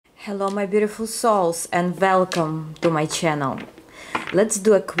Hello my beautiful souls and welcome to my channel. Let's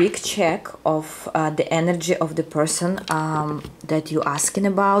do a quick check of the energy of the person that you're asking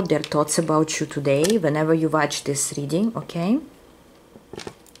about, their thoughts about you today whenever you watch this reading, okay?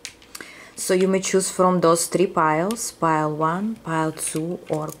 So you may choose from those three piles, pile 1, pile 2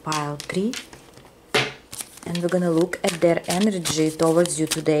 or pile 3. And we're gonna look at their energy towards you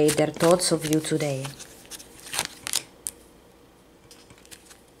today, their thoughts of you today.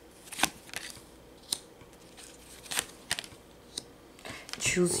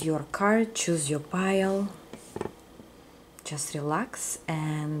 Choose your card, choose your pile, just relax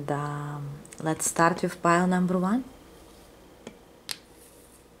and let's start with pile number 1.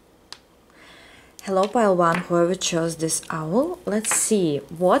 Hello pile 1, whoever chose this owl, let's see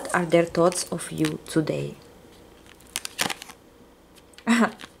what are their thoughts of you today.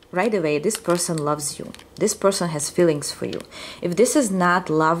 Right away, this person loves you. This person has feelings for you. If this is not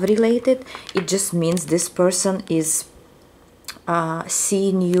love related, it just means this person is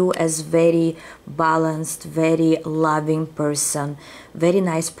seeing you as very balanced, very loving person, very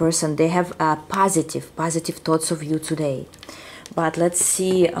nice person. They have positive thoughts of you today. But let's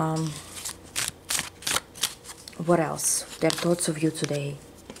see what else, their thoughts of you today.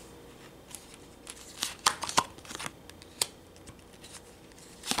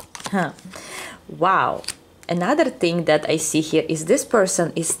 Wow, another thing that I see here is this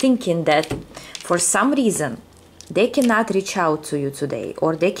person is thinking that for some reason they cannot reach out to you today,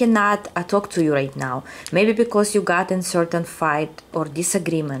 or they cannot talk to you right now. Maybe because you got in certain fight or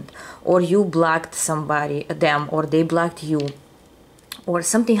disagreement, or you blocked somebody, them, or they blocked you, or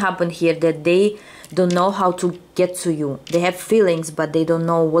something happened here that they don't know how to get to you. They have feelings, but they don't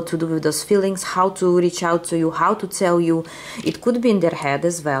know what to do with those feelings, how to reach out to you, how to tell you. It could be in their head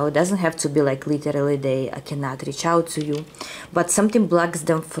as well. It doesn't have to be like literally they cannot reach out to you, but something blocks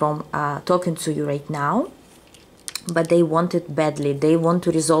them from talking to you right now. But they want it badly. They want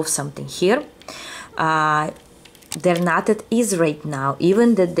to resolve something here. They're not at ease right now.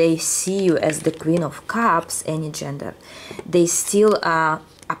 Even that they see you as the Queen of Cups, any gender, they still are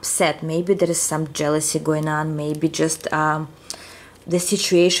upset. Maybe there is some jealousy going on. Maybe just the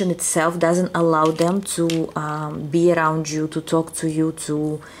situation itself doesn't allow them to be around you, to talk to you,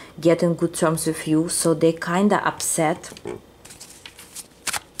 to get in good terms with you. So they kind of upset.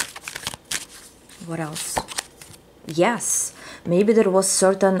 What else? Yes, maybe there was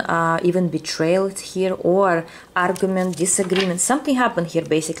certain even betrayal here, or argument, disagreement. Something happened here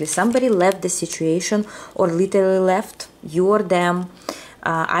basically. Somebody left the situation, or literally left, you or them.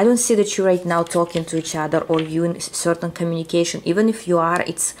 I don't see that you right now talking to each other, or you in certain communication. Even if you are,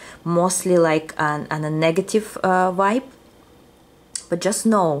 it's mostly like on a negative vibe. But just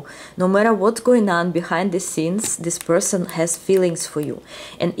know, no matter what's going on behind the scenes, this person has feelings for you.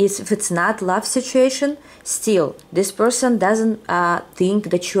 And if it's not love situation, still, this person doesn't think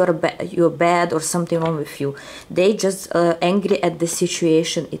that you're bad or something wrong with you. They just angry at the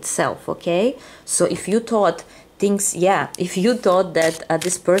situation itself, okay? So if you thought things, if you thought that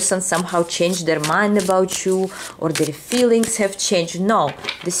this person somehow changed their mind about you, or their feelings have changed, no,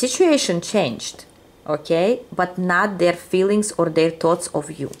 the situation changed. Okay, but not their feelings or their thoughts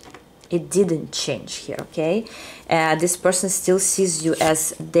of you. It didn't change here, okay? This person still sees you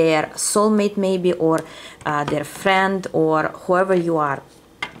as their soulmate maybe, or their friend, or whoever you are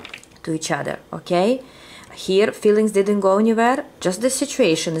to each other, okay? Here, feelings didn't go anywhere, just the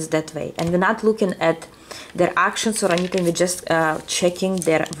situation is that way. And we're not looking at their actions or anything, we're just checking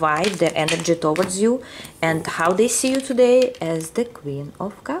their vibe, their energy towards you, and how they see you today as the Queen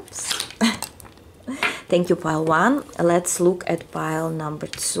of Cups. Thank you, pile 1. Let's look at pile number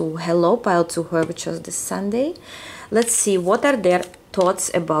 2. Hello, pile 2, whoever chose this Sunday. Let's see, what are their thoughts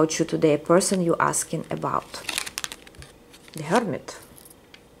about you today, a person you're asking about. The Hermit.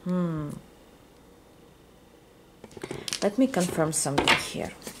 Let me confirm something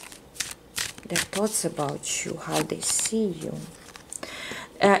here. Their thoughts about you, how they see you.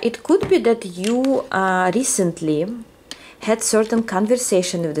 It could be that you recently had certain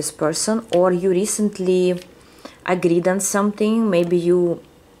conversation with this person, or you recently agreed on something. Maybe you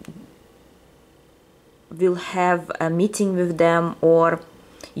will have a meeting with them, or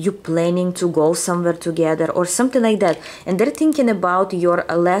you planning to go somewhere together, or something like that, and they're thinking about your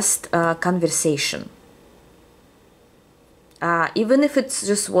last conversation. Even if it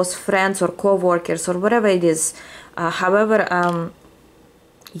just was friends or co-workers or whatever it is, however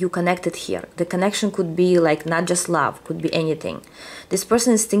you connected here. The connection could be like not just love, could be anything. This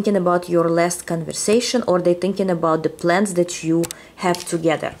person is thinking about your last conversation, or they're thinking about the plans that you have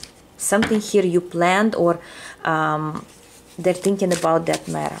together. Something here you planned, or they're thinking about that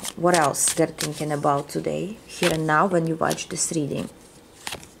matter. What else they're thinking about today, here and now, when you watch this reading?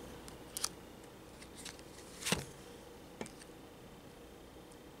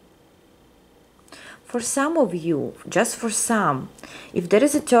 For some of you, just for some, if there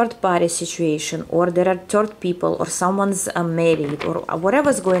is a third party situation, or there are third people, or someone's married, or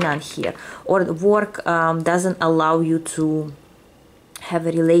whatever's going on here, or work doesn't allow you to have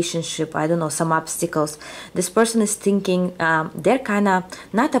a relationship, I don't know, some obstacles, this person is thinking, they're kind of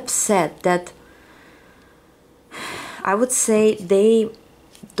not upset, that I would say they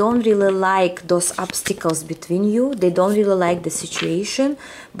don't really like those obstacles between you, they don't really like the situation,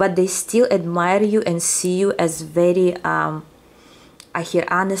 but they still admire you and see you as very I hear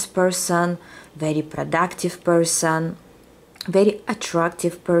honest person, very productive person, very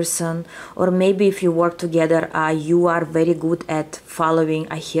attractive person. Or maybe if you work together, you are very good at following,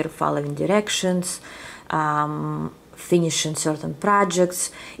 I hear following directions, finishing certain projects.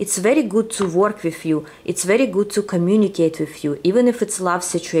 It's very good to work with you, it's very good to communicate with you, even if it's love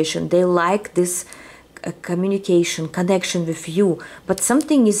situation. They like this communication, connection with you, but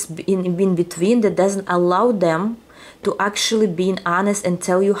something is in between that doesn't allow them to actually be honest and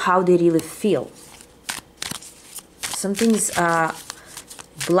tell you how they really feel. Something is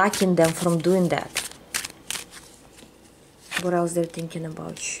blocking them from doing that. What else they're thinking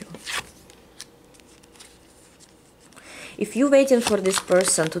about you? If you're waiting for this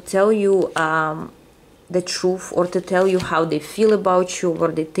person to tell you the truth, or to tell you how they feel about you,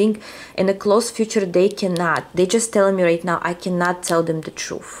 what they think, in the close future they cannot. They just telling me right now, I cannot tell them the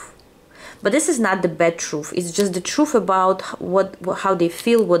truth. But this is not the bad truth. It's just the truth about how they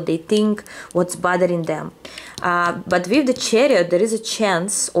feel, what they think, what's bothering them. But with the Chariot, there is a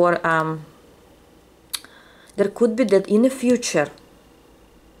chance, or there could be that in the future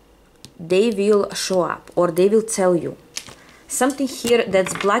they will show up, or they will tell you something here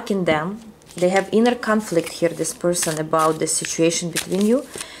that's blocking them. They have inner conflict here, this person, about the situation between you.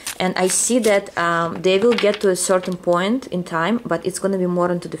 And I see that they will get to a certain point in time, but it's going to be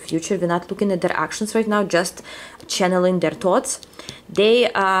more into the future. We're not looking at their actions right now, just channeling their thoughts. They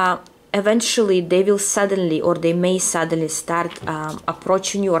eventually, they will suddenly, or they may suddenly start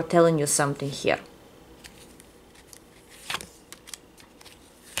approaching you or telling you something here.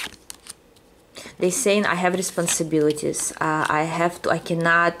 They're saying, I have responsibilities, I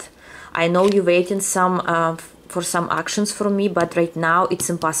cannot, I know you're waiting for some actions from me, but right now it's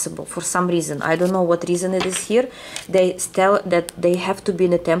impossible for some reason. I don't know what reason it is here. They tell that they have to be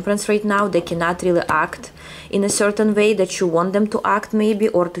in a temperance right now. They cannot really act in a certain way that you want them to act, maybe,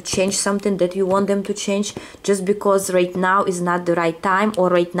 or to change something that you want them to change, just because right now is not the right time, or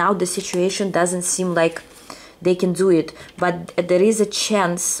right now the situation doesn't seem like they can do it. But there is a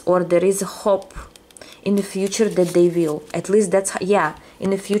chance, or there is a hope in the future that they will. At least that's, yeah, in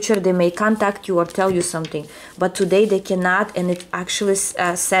the future they may contact you or tell you something, but today they cannot, and it actually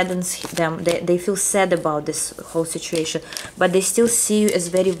saddens them. They feel sad about this whole situation, but they still see you as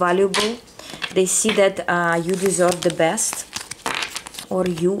very valuable. They see that you deserve the best, or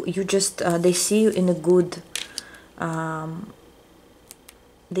you just they see you in a good,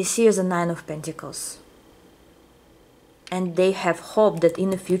 they see you as a Nine of Pentacles, and they have hope that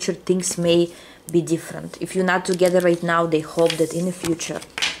in the future things may be different. If you're not together right now, they hope that in the future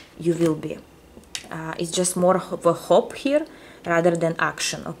you will be. It's just more of a hope here rather than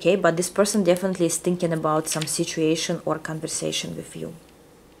action, okay? But this person definitely is thinking about some situation or conversation with you.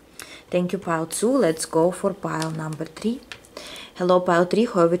 Thank you, pile 2. Let's go for pile number 3. Hello, pile 3,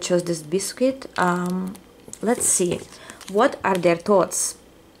 whoever chose this biscuit. Let's see, what are their thoughts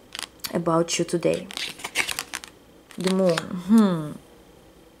about you today? The Moon.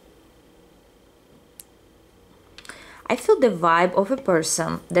 I feel the vibe of a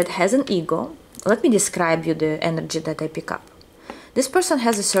person that has an ego. Let me describe you the energy that I pick up. This person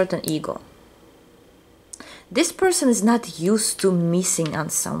has a certain ego. This person is not used to missing on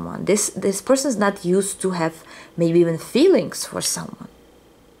someone. This person is not used to have maybe even feelings for someone.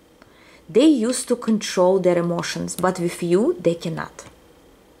 They used to control their emotions, but with you, they cannot.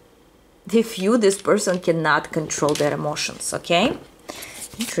 With you, this person cannot control their emotions, okay?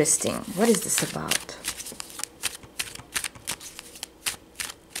 Interesting. What is this about?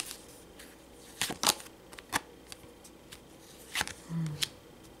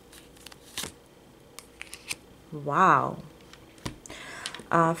 Wow.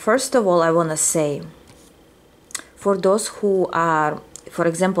 First of all, I want to say, for those who are, for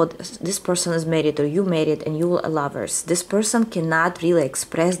example, this person is married, or you married and you are lovers, this person cannot really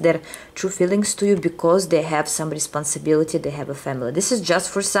express their true feelings to you because they have some responsibility, they have a family. This is just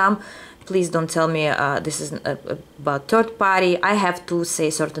for some, Please don't tell me this is about third party. I have to say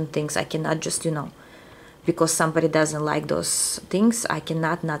certain things. I cannot just, you know, because somebody doesn't like those things, I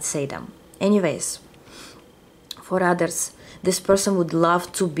cannot not say them. Anyways, for others, this person would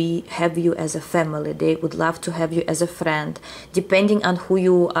love to have you as a family. They would love to have you as a friend, depending on who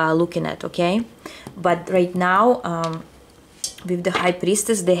you are looking at, okay? But right now, with the High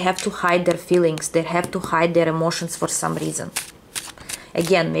Priestess, they have to hide their feelings. They have to hide their emotions for some reason.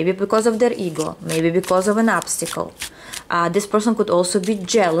 Again, maybe because of their ego, maybe because of an obstacle. This person could also be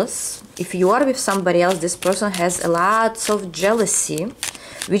jealous. If you are with somebody else, this person has a lot of jealousy,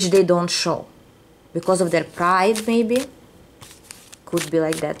 which they don't show. Because of their pride, maybe. Could be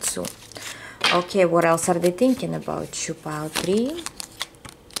like that too. Okay, what else are they thinking about you? Pile 3.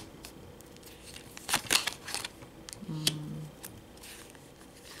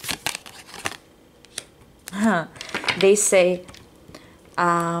 They say,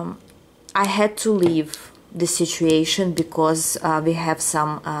 I had to leave the situation because we have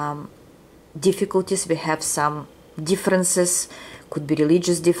some difficulties, we have some differences, could be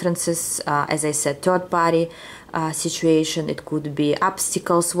religious differences, as I said, third party situation, it could be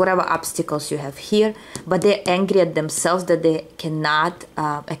obstacles, whatever obstacles you have here, but they're angry at themselves that they cannot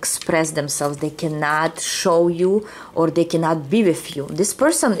express themselves, they cannot show you, or they cannot be with you. This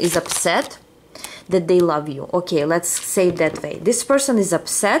person is upset that they love you. Okay, let's say it that way. This person is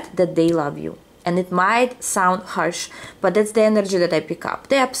upset that they love you. And it might sound harsh, but that's the energy that I pick up.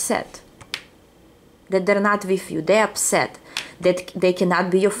 They're upset that they're not with you. They're upset that they cannot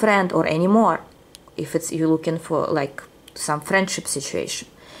be your friend or anymore. If it's you're looking for like some friendship situation.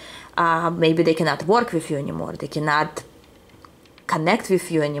 Maybe they cannot work with you anymore. They cannot connect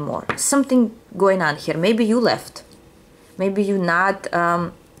with you anymore. Something going on here. Maybe you left. Maybe you're not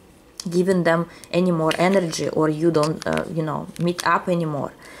giving them any more energy, or you don't, you know, meet up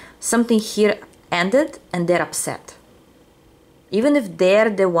anymore. Something here ended and they're upset. Even if they're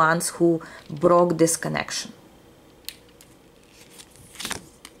the ones who broke this connection.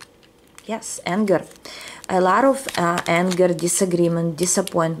 Yes, anger. A lot of anger, disagreement,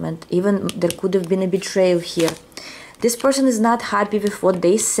 disappointment. Even there could have been a betrayal here. This person is not happy with what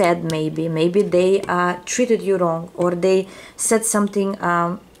they said, maybe. Maybe they treated you wrong, or they said something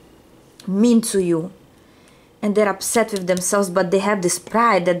mean to you, and they're upset with themselves, but they have this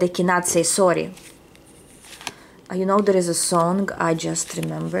pride that they cannot say sorry. You know, there is a song I just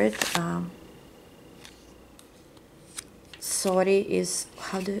remembered. Sorry is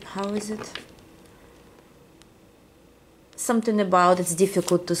how is it? Something about it's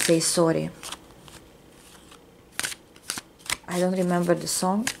difficult to say sorry. I don't remember the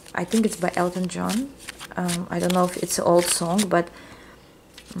song. I think it's by Elton John. I don't know if it's an old song, but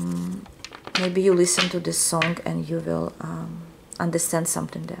maybe you listen to this song and you will understand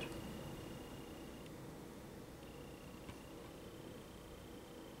something there.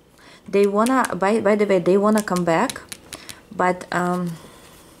 They wanna, by the way, they wanna come back, but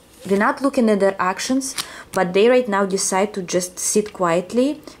they're not looking at their actions, but they right now decide to just sit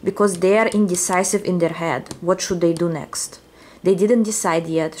quietly because they are indecisive in their head. What should they do next? They didn't decide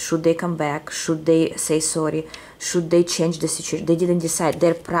yet. Should they come back? Should they say sorry? Should they change the situation? They didn't decide.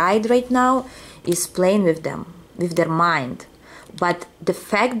 Their pride right now is playing with them, with their mind. But the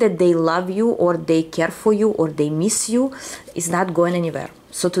fact that they love you, or they care for you, or they miss you is not going anywhere.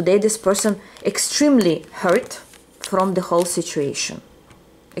 So today this person extremely hurt from the whole situation.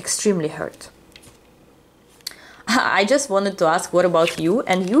 Extremely hurt. I just wanted to ask, what about you?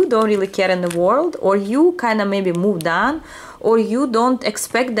 And you don't really care in the world, or you kind of maybe moved on, or you don't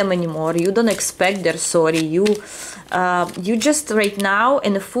expect them anymore. You don't expect their sorry. You just right now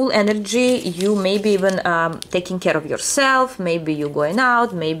in a full energy. You maybe even taking care of yourself. Maybe you going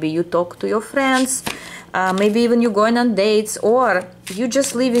out. Maybe you talk to your friends. Maybe even you going on dates, or you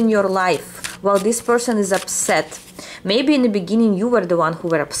just living your life while this person is upset. Maybe in the beginning you were the one who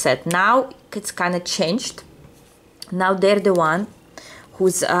were upset. Now it's kind of changed. Now they're the one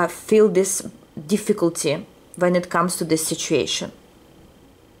who's feel this difficulty when it comes to this situation.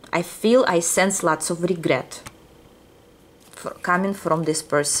 I sense lots of regret coming from this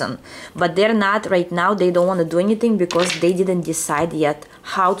person, but they're not right now. They don't want to do anything because they didn't decide yet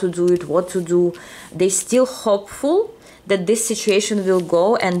how to do it, what to do. They still hopeful that this situation will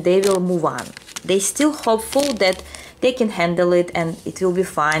go and they will move on. They still hopeful that they can handle it and it will be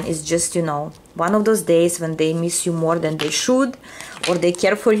fine. It's just, you know, one of those days when they miss you more than they should, or they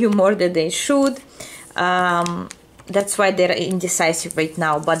care for you more than they should. That's why they're indecisive right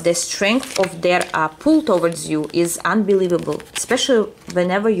now. But the strength of their pull towards you is unbelievable, especially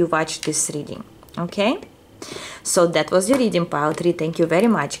whenever you watch this reading. Okay? So that was your reading pile 3. Thank you very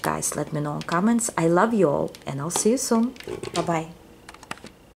much, guys. Let me know in comments. I love you all, and I'll see you soon. Bye-bye.